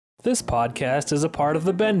This podcast is a part of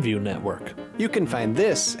the Benview Network. You can find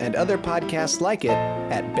this and other podcasts like it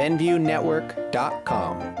at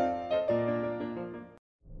BenviewNetwork.com.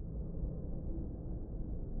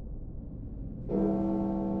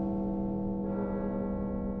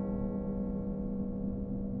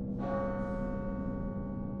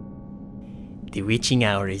 The witching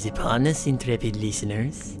hour is upon us, intrepid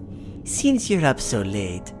listeners. Since you're up so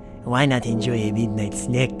late, why not enjoy a midnight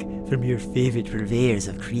snack from your favorite purveyors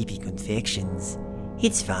of creepy confections?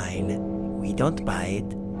 It's fine. We don't bite.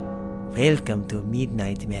 Welcome to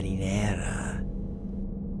Midnight Marinara.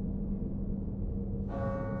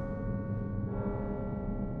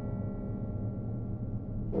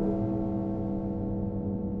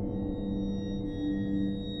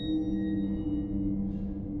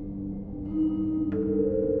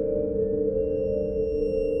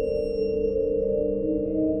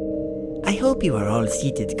 I hope you are all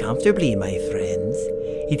seated comfortably, my friends.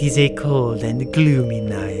 It is a cold and gloomy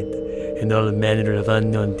night, and all manner of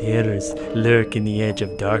unknown terrors lurk in the edge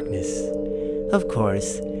of darkness. Of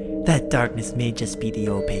course, that darkness may just be the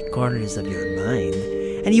opaque corners of your mind,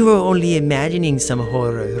 and you are only imagining some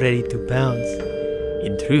horror ready to pounce.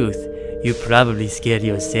 In truth, you probably scare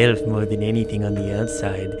yourself more than anything on the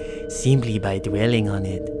outside, simply by dwelling on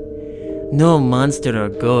it. No monster or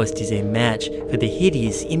ghost is a match for the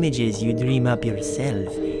hideous images you dream up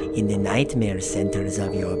yourself in the nightmare centers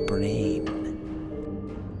of your brain.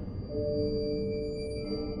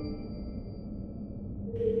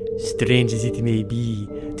 Strange as it may be,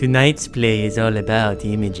 tonight's play is all about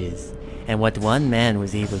images, and what one man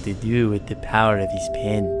was able to do with the power of his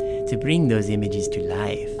pen to bring those images to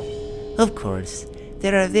life. Of course,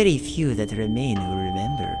 there are very few that remain who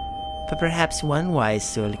remember. But perhaps one wise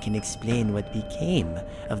soul can explain what became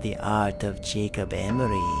of the art of Jacob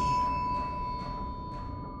Emery.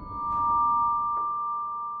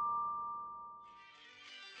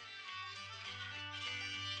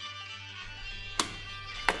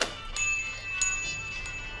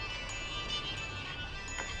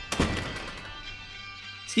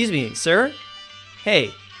 Excuse me, sir?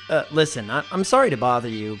 Hey, listen, I'm sorry to bother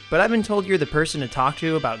you, but I've been told you're the person to talk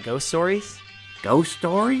to about ghost stories. Ghost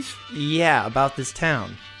stories? Yeah, about this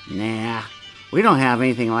town. Nah, we don't have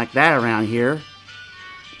anything like that around here.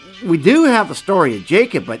 We do have the story of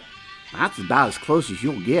Jacob, but that's about as close as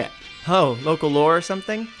you'll get. Oh, local lore or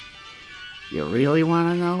something? You really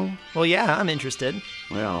want to know? Well, yeah, I'm interested.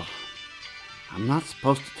 Well, I'm not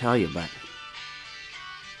supposed to tell you, but...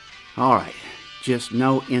 Alright, just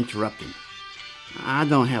no interrupting. I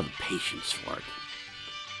don't have the patience for it.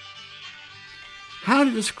 How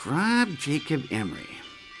to describe Jacob Emery?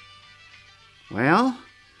 Well,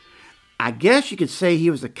 I guess you could say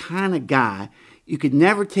he was the kind of guy you could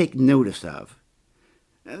never take notice of.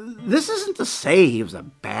 This isn't to say he was a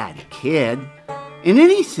bad kid, in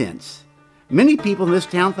any sense. Many people in this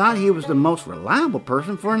town thought he was the most reliable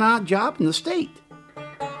person for an odd job in the state.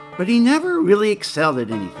 But he never really excelled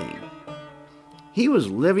at anything. He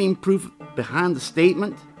was living proof behind the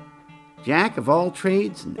statement, Jack of all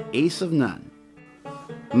trades and ace of none.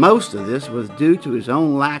 Most of this was due to his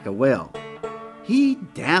own lack of will. He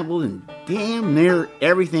dabbled in damn near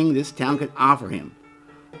everything this town could offer him.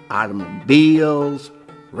 Automobiles,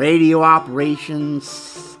 radio operations,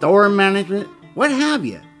 store management, what have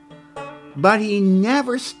you. But he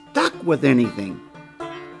never stuck with anything.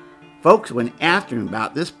 Folks went after him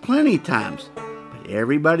about this plenty of times, but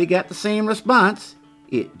everybody got the same response.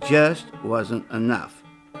 It just wasn't enough.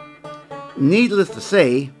 Needless to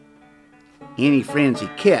say, any friends he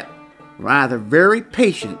kept were either very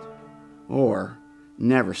patient or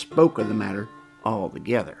never spoke of the matter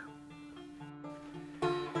altogether.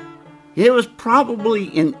 It was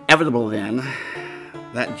probably inevitable then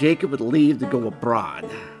that Jacob would leave to go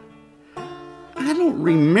abroad. I don't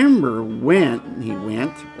remember when he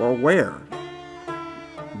went or where,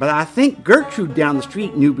 but I think Gertrude down the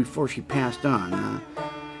street knew before she passed on.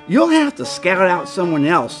 You'll have to scout out someone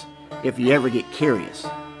else if you ever get curious.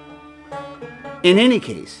 In any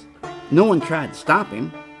case, no one tried to stop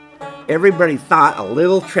him. Everybody thought a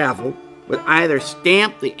little travel would either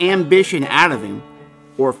stamp the ambition out of him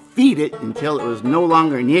or feed it until it was no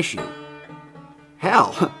longer an issue.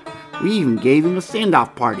 Hell, we even gave him a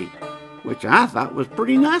send-off party, which I thought was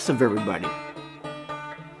pretty nice of everybody.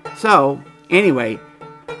 So, anyway,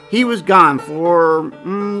 he was gone for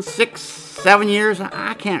 6-7 years.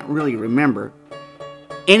 I can't really remember.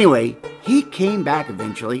 Anyway, he came back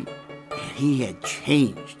eventually, and he had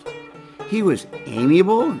changed. He was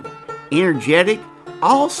amiable and energetic,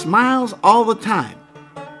 all smiles all the time.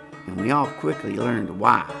 And we all quickly learned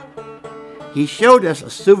why. He showed us a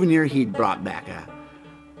souvenir he'd brought back,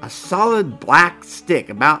 A solid black stick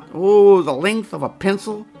about, the length of a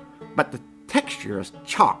pencil, but the texture is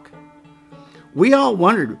chalk. We all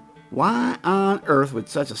wondered why on earth would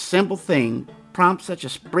such a simple thing prompt such a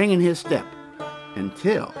spring in his step,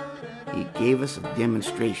 until he gave us a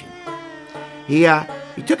demonstration. He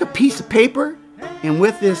took a piece of paper, and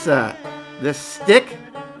with this stick,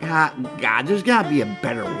 God, there's got to be a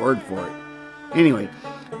better word for it. Anyway,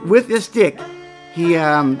 with this stick, he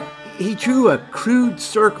drew a crude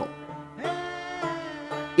circle.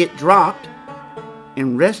 It dropped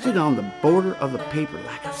and rested on the border of the paper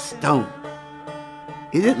like a stone.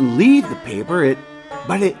 It didn't leave the paper,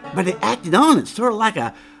 but it acted on it, sort of like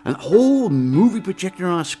an old movie projector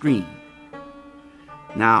on a screen.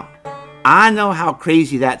 Now, I know how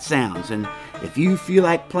crazy that sounds, and if you feel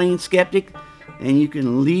like playing skeptic, then you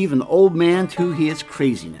can leave an old man to his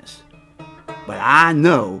craziness. But I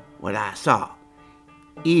know what I saw,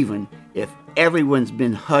 even if everyone's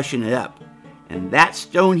been hushing it up, and that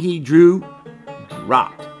stone he drew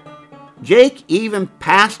dropped. Jake even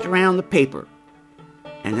passed around the paper,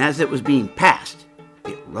 and as it was being passed,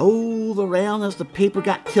 it rolled around as the paper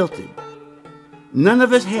got tilted. None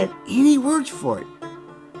of us had any words for it.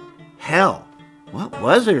 Hell, what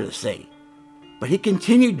was there to say? But he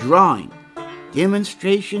continued drawing,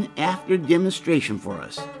 demonstration after demonstration for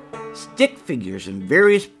us. Stick figures in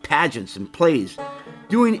various pageants and plays,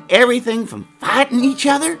 doing everything from fighting each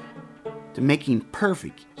other to making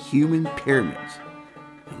perfect human pyramids.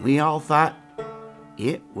 And we all thought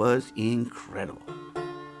it was incredible.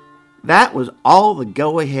 That was all the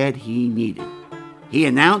go-ahead he needed. He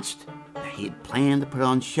announced that he had planned to put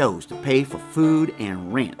on shows to pay for food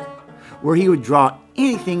and rent, where he would draw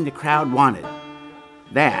anything the crowd wanted.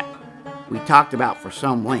 That we talked about for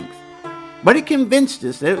some length. But he convinced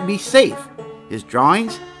us that it would be safe, his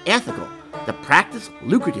drawings ethical, the practice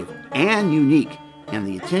lucrative and unique, and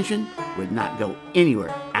the attention would not go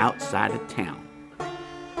anywhere outside of town.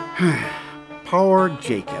 Poor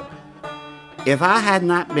Jacob. If I had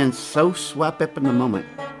not been so swept up in the moment,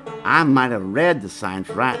 I might have read the signs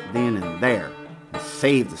right then and there and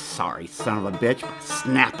saved the sorry son of a bitch by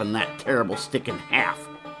snapping that terrible stick in half.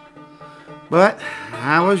 But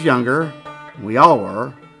I was younger, we all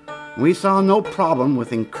were. We saw no problem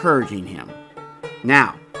with encouraging him.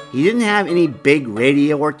 Now, he didn't have any big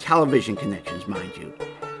radio or television connections, mind you,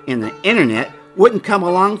 and the internet wouldn't come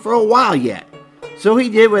along for a while yet. So he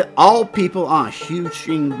did what all people on a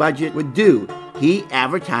shoestring budget would do. He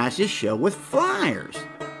advertised his show with flyers.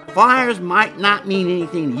 Flyers might not mean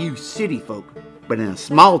anything to you city folk, but in a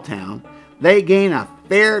small town, they gain a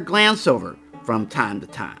fair glance over from time to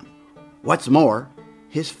time. What's more,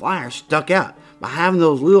 his flyers stuck out by having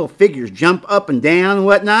those little figures jump up and down and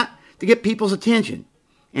whatnot to get people's attention.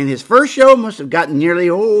 And his first show must have gotten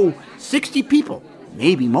nearly, 60 people,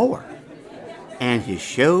 maybe more. And his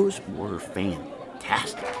shows were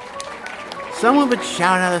fantastic. Someone would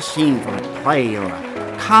shout out a scene from a play or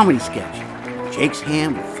a comedy sketch. Jake's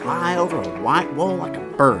hand would fly over a white wall like a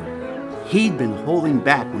bird. He'd been holding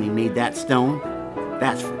back when he made that stone,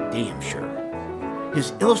 that's for damn sure.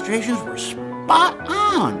 His illustrations were spot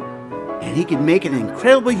on, and he could make an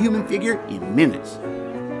incredible human figure in minutes.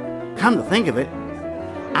 Come to think of it,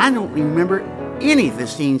 I don't remember any of the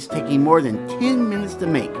scenes taking more than 10 minutes to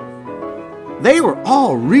make. They were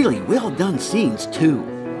all really well done scenes too.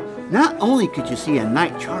 Not only could you see a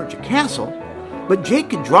knight charge a castle, but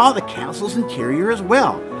Jake could draw the castle's interior as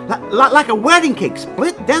well, like a wedding cake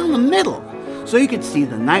split down the middle, so you could see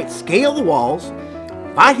the knight scale the walls,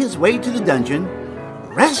 fight his way to the dungeon,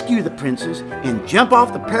 rescue the princess, and jump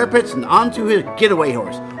off the parapets and onto his getaway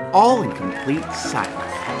horse, all in complete silence.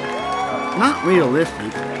 Not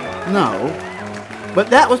realistic, no, but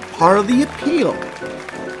that was part of the appeal.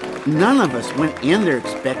 None of us went in there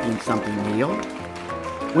expecting something real.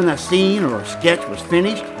 When a scene or a sketch was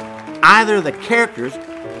finished, either the characters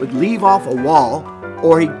would leave off a wall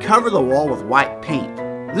or he'd cover the wall with white paint.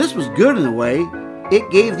 This was good in a way. It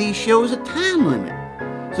gave these shows a time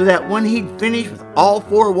limit, so that when he'd finished with all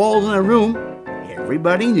 4 walls in a room,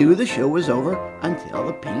 everybody knew the show was over until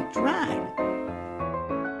the paint dried.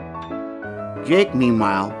 Jake,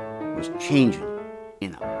 meanwhile, was changing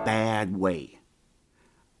in a bad way.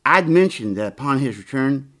 I'd mentioned that upon his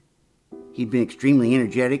return, he'd been extremely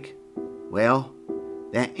energetic. Well,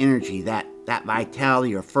 that energy, that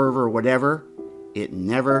vitality or fervor or whatever, it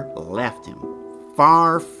never left him.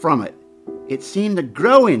 Far from it. It seemed to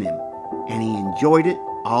grow in him, and he enjoyed it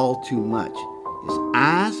all too much. His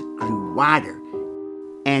eyes grew wider,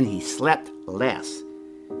 and he slept less.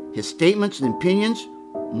 His statements and opinions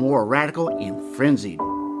more radical and frenzied.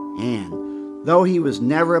 And though he was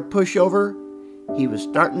never a pushover, he was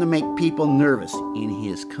starting to make people nervous in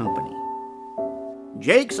his company.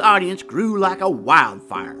 Jake's audience grew like a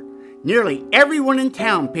wildfire. Nearly everyone in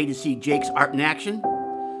town paid to see Jake's art in action.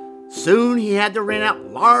 Soon he had to rent out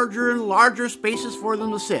larger and larger spaces for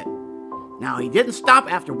them to sit. Now he didn't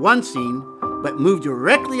stop after one scene, but moved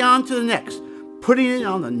directly on to the next, putting it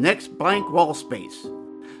on the next blank wall space.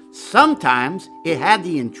 Sometimes it had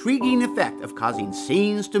the intriguing effect of causing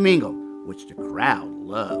scenes to mingle, which the crowd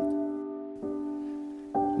loved.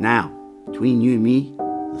 Now, between you and me,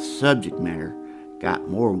 the subject matter got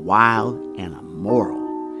more wild and immoral,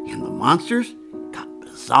 and the monsters got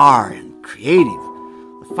bizarre and creative.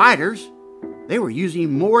 The fighters, they were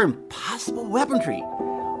using more impossible weaponry,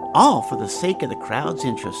 all for the sake of the crowd's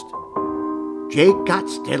interest. Jake got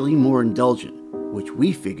steadily more indulgent, which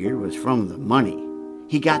we figured was from the money.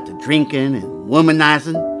 He got to drinking and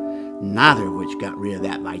womanizing, neither of which got rid of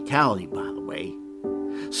that vitality, by the way.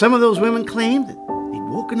 Some of those women claimed that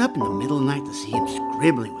they'd woken up in the middle of the night to see him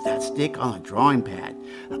scribbling with that stick on a drawing pad,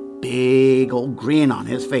 a big old grin on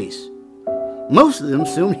his face. Most of them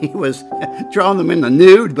assumed he was drawing them in the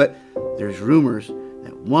nude, but there's rumors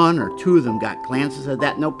that one or two of them got glances at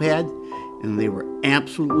that notepad, and they were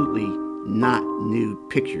absolutely not nude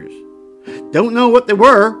pictures. Don't know what they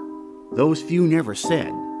were. Those few never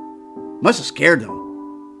said. Must have scared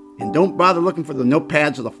them. And don't bother looking for the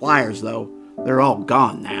notepads or the flyers, though. They're all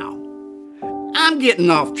gone now. I'm getting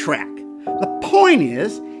off track. The point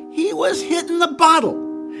is, he was hitting the bottle.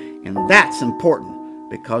 And that's important,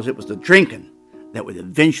 because it was the drinking that would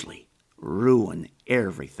eventually ruin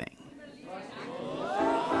everything.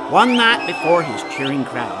 One night before his cheering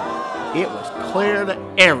crowd, it was clear to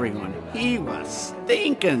everyone he was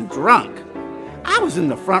stinking drunk. I was in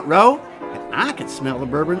the front row, and I could smell the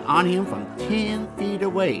bourbon on him from 10 feet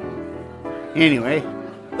away. Anyway,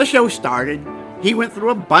 the show started. He went through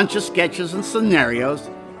a bunch of sketches and scenarios,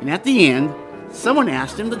 and at the end, someone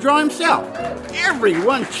asked him to draw himself.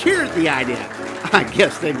 Everyone cheered the idea. I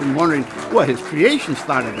guess they've been wondering what his creations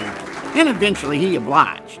thought of him, and eventually he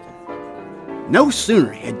obliged. No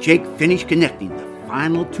sooner had Jake finished connecting the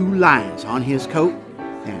final 2 lines on his coat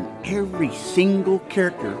than every single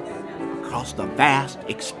character across the vast,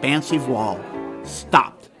 expansive wall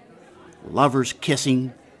stopped. Lovers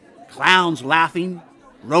kissing, clowns laughing,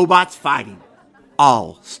 robots fighting,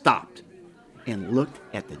 all stopped and looked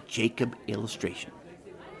at the Jacob illustration.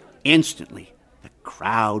 Instantly, the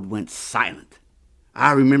crowd went silent.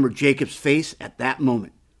 I remember Jacob's face at that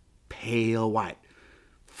moment, pale white,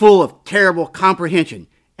 full of terrible comprehension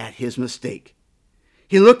at his mistake.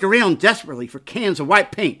 He looked around desperately for cans of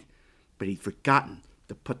white paint, but he'd forgotten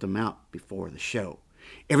to put them out before the show.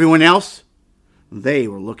 Everyone else, they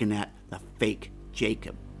were looking at the fake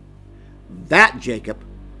Jacob. That Jacob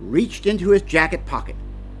reached into his jacket pocket,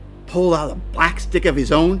 pulled out a black stick of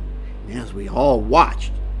his own, and as we all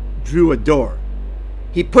watched, drew a door.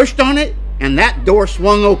 He pushed on it, and that door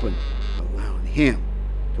swung open, allowing him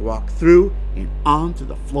to walk through and onto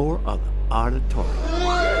the floor of the auditorium.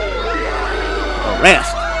 The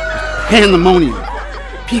rest was pandemonium.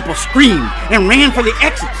 People screamed and ran for the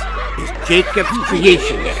exits as Jacob's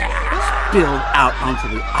creations spilled out onto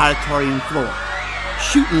the auditorium floor,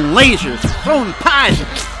 shooting lasers, throwing pies, and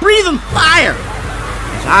breathing fire.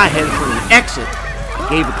 As I headed for the exit, I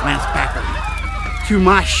gave a glance backward. To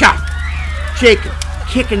my shock, Jacob,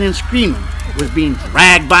 kicking and screaming, was being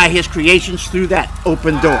dragged by his creations through that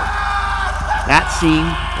open door. That scene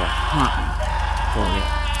will haunt me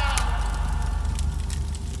forever.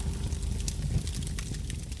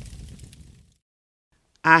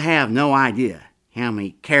 I have no idea how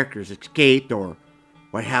many characters escaped or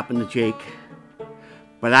what happened to Jake,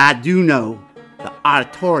 but I do know the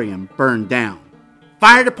auditorium burned down.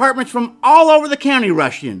 Fire departments from all over the county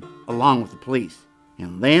rushed in, along with the police.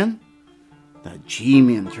 And then, the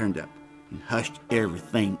G-men turned up and hushed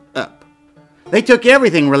everything up. They took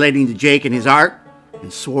everything relating to Jake and his art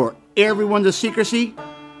and swore everyone to secrecy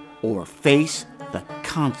or face the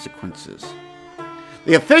consequences.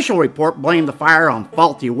 The official report blamed the fire on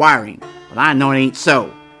faulty wiring, but I know it ain't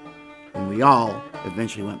so. And we all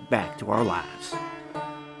eventually went back to our lives.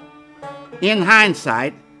 In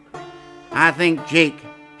hindsight, I think Jake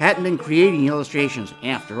hadn't been creating illustrations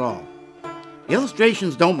after all.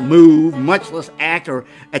 Illustrations don't move, much less act or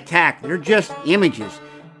attack. They're just images,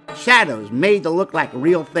 shadows made to look like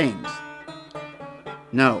real things.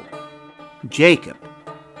 No, Jacob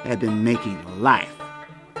had been making life,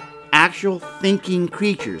 actual thinking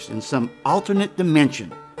creatures in some alternate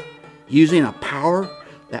dimension, using a power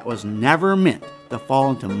that was never meant to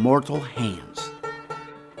fall into mortal hands.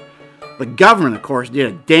 The government, of course,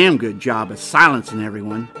 did a damn good job of silencing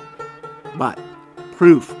everyone, but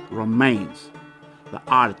proof remains. The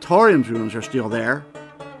auditorium's rooms are still there,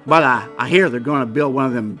 but I hear they're going to build one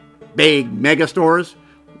of them big mega stores,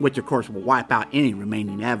 which of course will wipe out any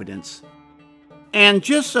remaining evidence. And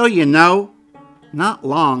just so you know, not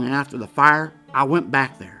long after the fire, I went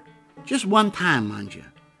back there. Just one time, mind you.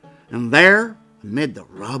 And there, amid the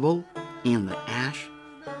rubble and the ash,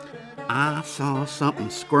 I saw something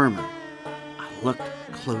squirming. I looked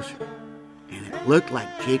closer, and it looked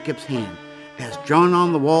like Jacob's hand as drawn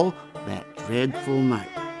on the wall that dreadful night.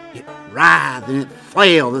 It writhed and it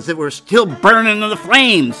flailed as if it were still burning in the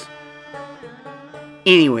flames.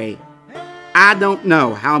 Anyway, I don't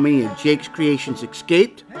know how many of Jake's creations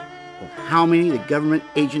escaped or how many the government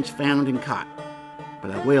agents found and caught.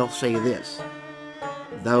 But I will say this.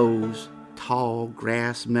 Those tall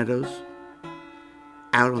grass meadows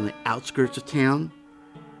out on the outskirts of town,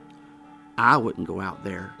 I wouldn't go out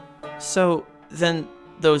there. So, then,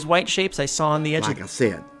 those white shapes I saw on the edge Like I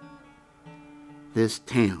said, this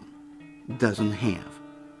town doesn't have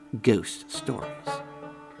ghost stories.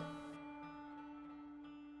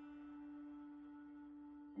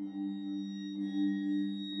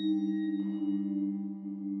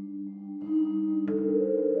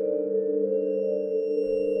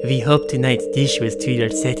 We hope tonight's dish was to your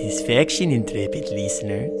satisfaction, intrepid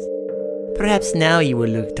listeners. Perhaps now you will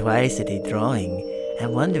look twice at a drawing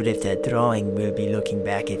and wonder if that drawing will be looking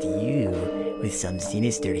back at you with some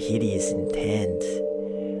sinister, hideous intent.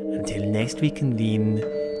 Until next we convene,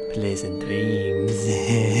 pleasant dreams.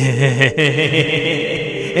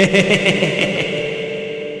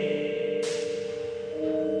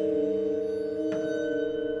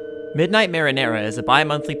 Midnight Marinara is a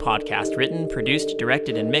bi-monthly podcast written, produced,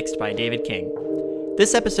 directed, and mixed by David King.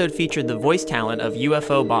 This episode featured the voice talent of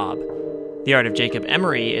UFO Bob. The art of Jacob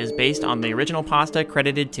Emery is based on the original pasta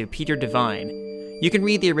credited to Peter Devine. You can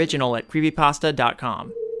read the original at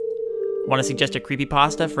creepypasta.com. Want to suggest a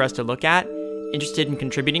creepypasta for us to look at? Interested in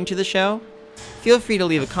contributing to the show? Feel free to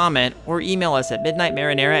leave a comment or email us at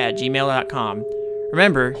midnightmarinara@gmail.com.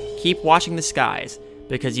 Remember, keep watching the skies,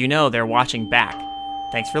 because you know they're watching back.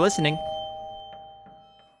 Thanks for listening.